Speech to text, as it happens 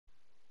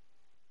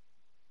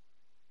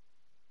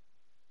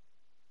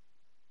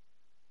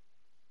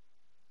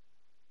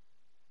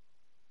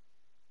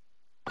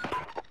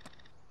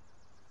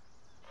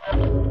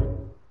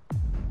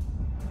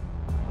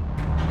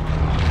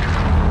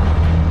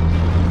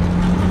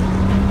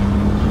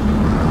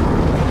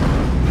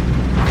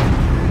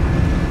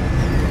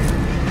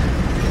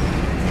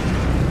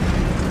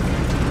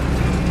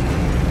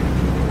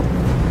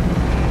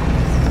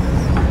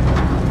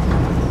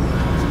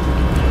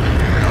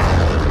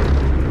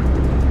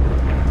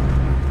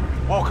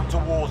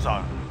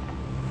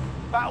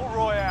Battle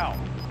Royale.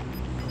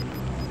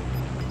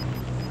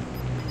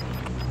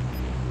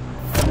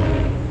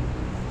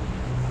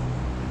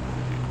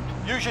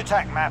 Use your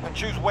TAC map and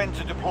choose when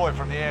to deploy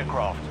from the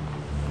aircraft.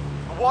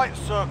 The white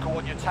circle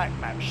on your TAC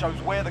map shows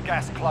where the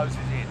gas closes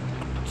in.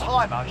 The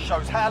timer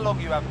shows how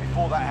long you have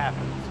before that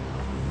happens.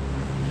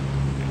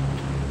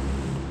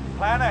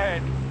 Plan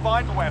ahead,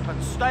 find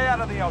weapons, stay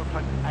out of the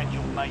open, and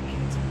you'll make it.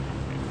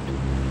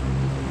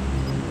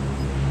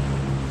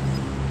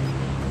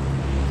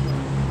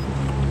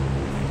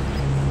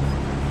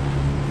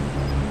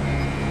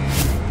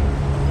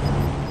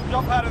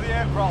 Jump out of the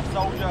aircraft,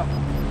 soldier.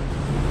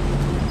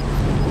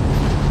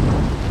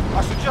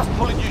 I suggest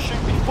pulling your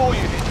chute before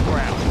you hit the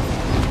ground.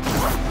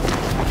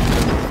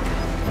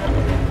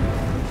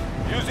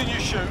 Using your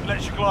chute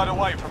lets you glide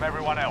away from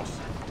everyone else.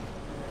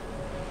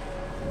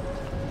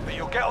 But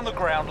you'll get on the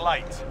ground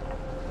late.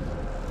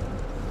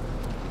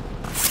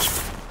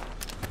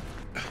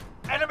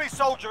 Enemy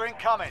soldier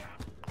incoming.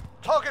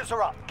 Targets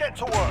are up. Get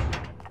to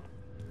work.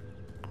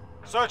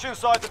 Search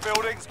inside the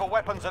buildings for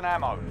weapons and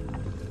ammo.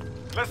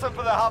 Listen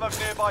for the hum of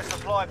nearby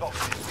supply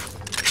boxes.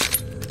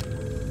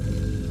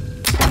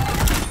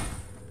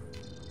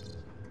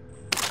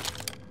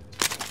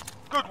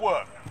 Good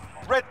work.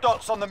 Red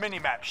dots on the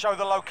minimap show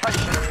the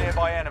location of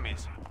nearby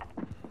enemies.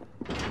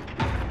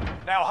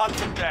 Now hunt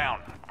them down.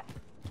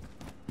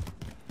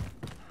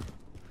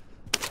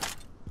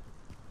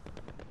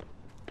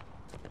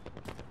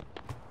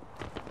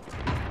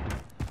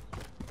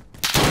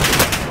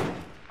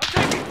 I'm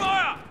taking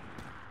fire!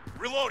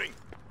 Reloading.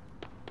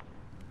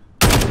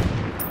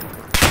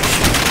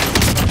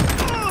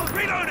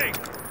 Reloading!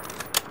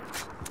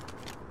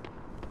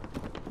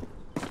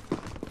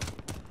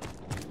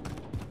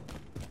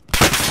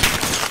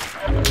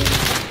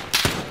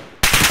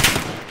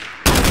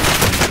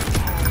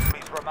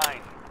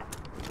 Remain.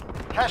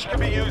 Cash can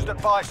be used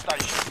at buy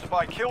stations to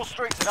buy kill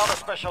streaks and other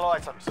special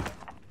items.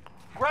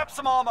 Grab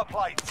some armor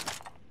plates.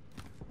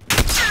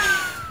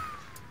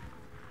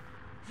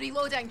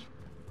 Reloading.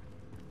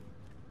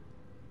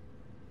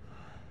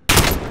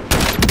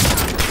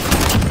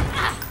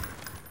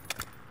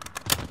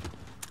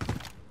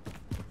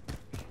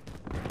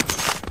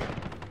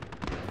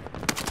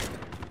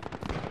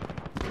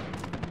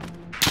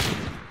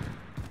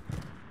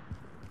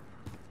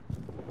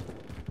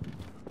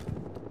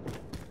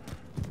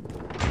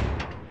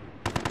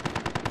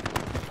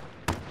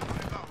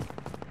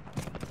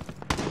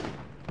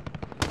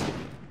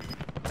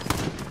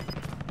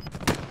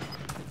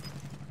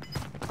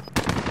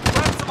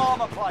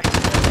 Armor plates.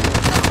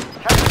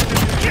 Cash can be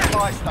used at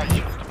buy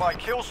stations to buy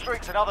kill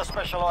streaks and other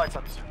special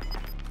items.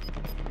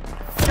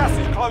 Gas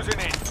is closing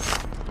in.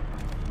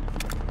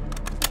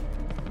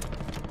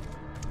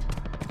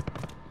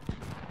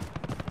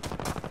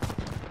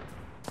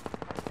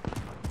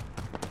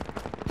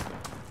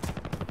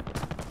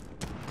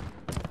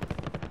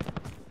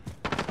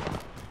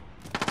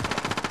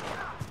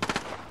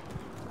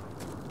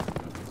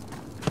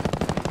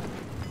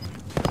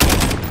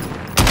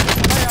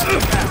 Stay out of the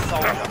gas,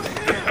 soldier.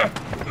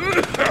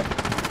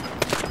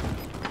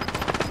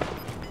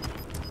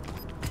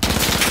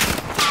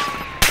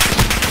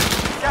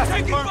 Gas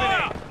is moving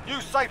in.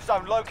 New safe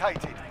zone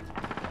located.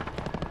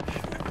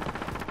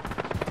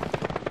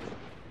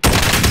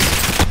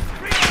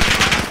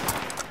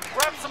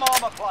 Grab some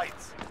armor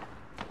plates.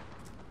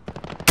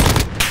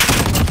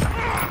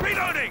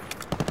 Reloading!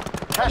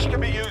 Cash can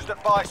be used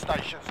at buy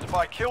stations to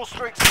buy kill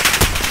streaks.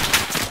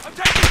 I'm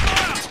taking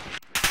fire!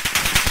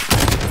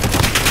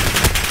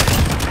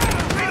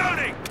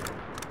 Reloading!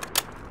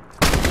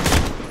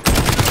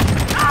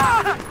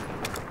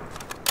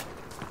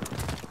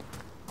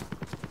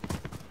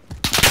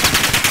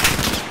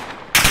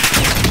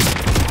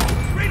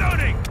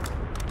 Reloading!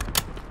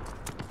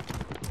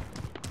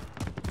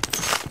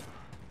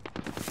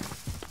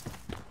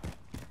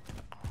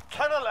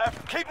 Tenor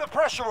left, keep the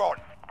pressure on.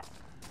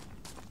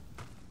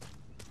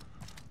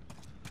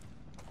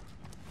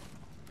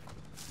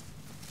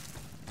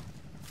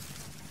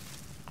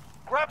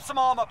 Grab some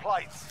armor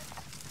plates.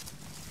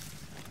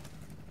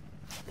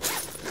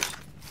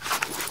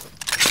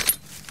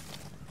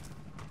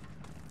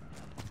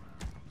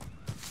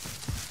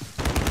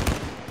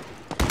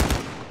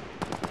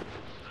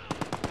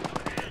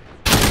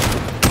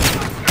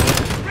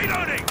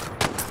 Reloading!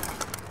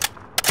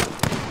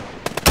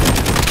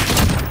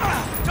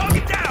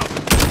 Target down!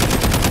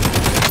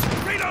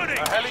 Reloading!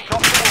 A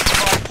helicopter will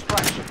provide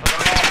extraction for the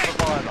last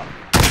survivor.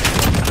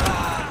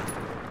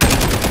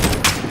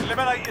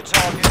 Eliminate your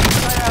target,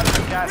 stay out of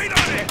the gas, and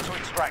get to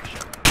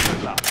extraction.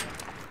 Good luck.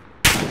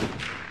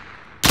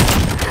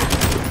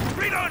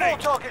 Reloading! 4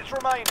 targets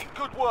remaining,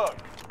 good work.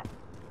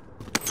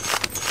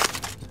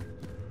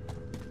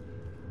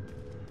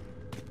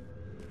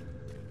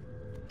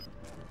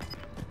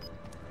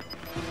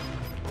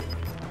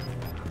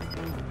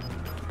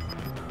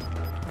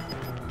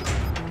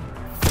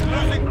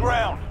 Losing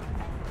ground.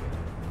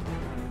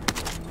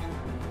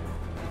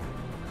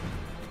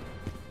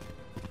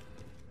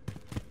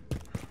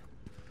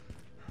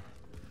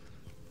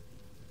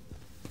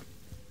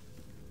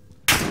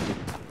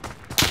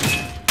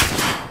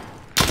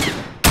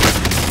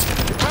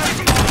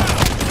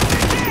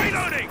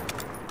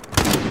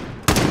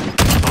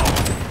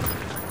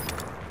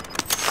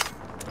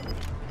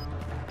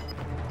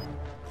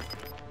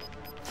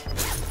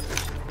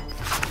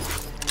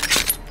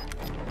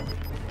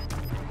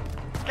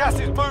 Gas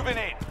is moving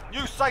in.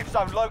 New safe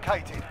zone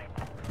located.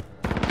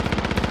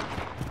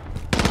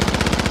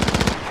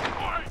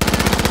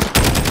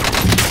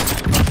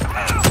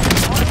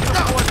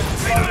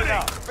 Loading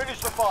up. Finish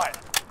the fight.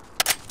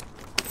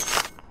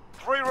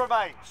 3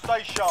 remain.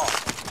 Stay sharp.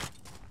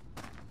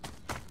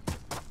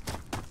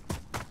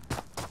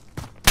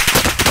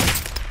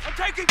 I'm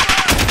taking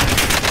fire!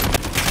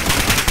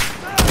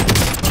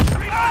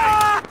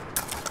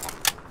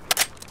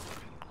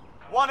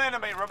 One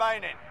enemy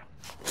remaining.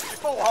 You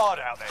fought hard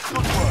out there.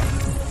 Good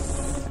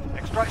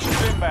work.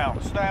 Extraction's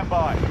inbound. Stand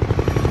by.